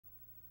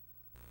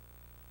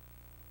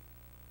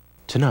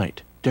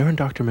Tonight, Daren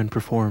Dochterman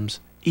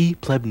performs E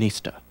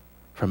Plebnista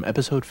from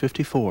episode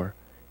 54,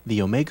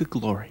 The Omega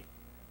Glory,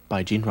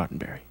 by Gene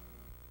Roddenberry.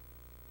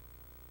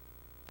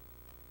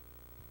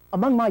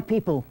 Among my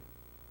people,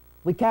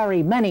 we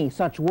carry many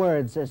such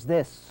words as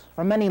this,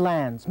 from many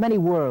lands, many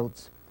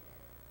worlds.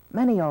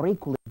 Many are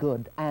equally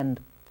good and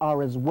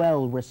are as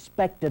well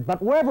respected,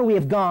 but wherever we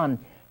have gone,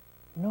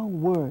 no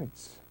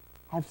words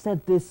have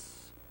said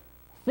this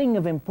thing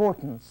of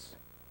importance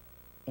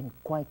in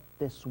quite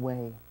this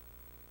way.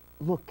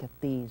 Look at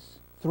these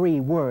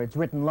 3 words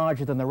written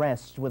larger than the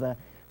rest, with a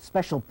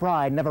special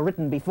pride never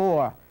written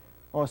before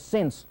or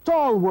since.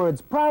 Tall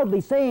words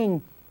proudly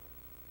saying,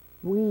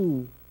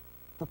 "We,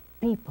 the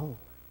people."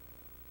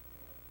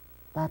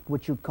 That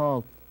which you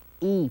call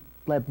E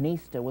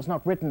Plebnista was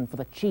not written for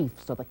the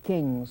chiefs or the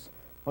kings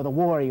or the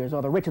warriors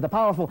or the rich or the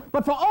powerful,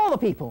 but for all the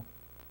people.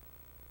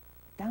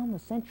 Down the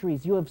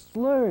centuries you have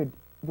slurred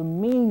the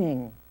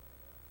meaning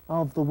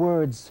of the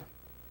words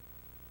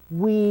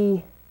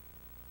 "we,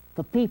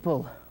 the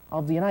people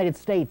of the United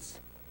States,"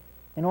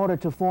 in order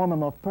to form a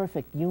more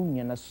perfect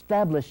union,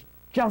 establish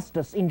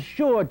justice,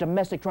 ensure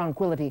domestic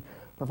tranquility,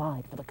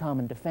 provide for the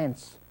common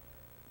defense,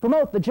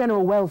 promote the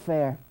general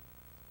welfare,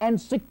 and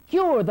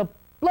secure the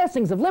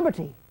blessings of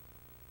liberty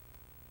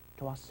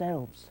to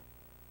ourselves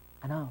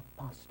and our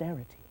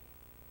posterity.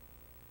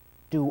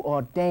 Do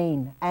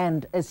ordain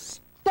and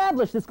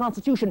establish this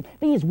Constitution.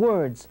 These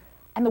words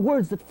and the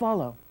words that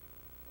follow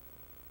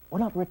were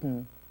not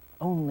written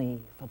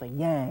only for the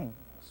Yangs,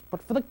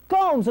 but for the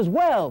Cones as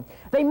well.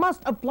 They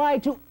must apply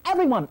to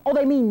everyone, or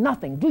they mean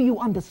nothing. Do you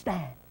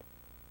understand?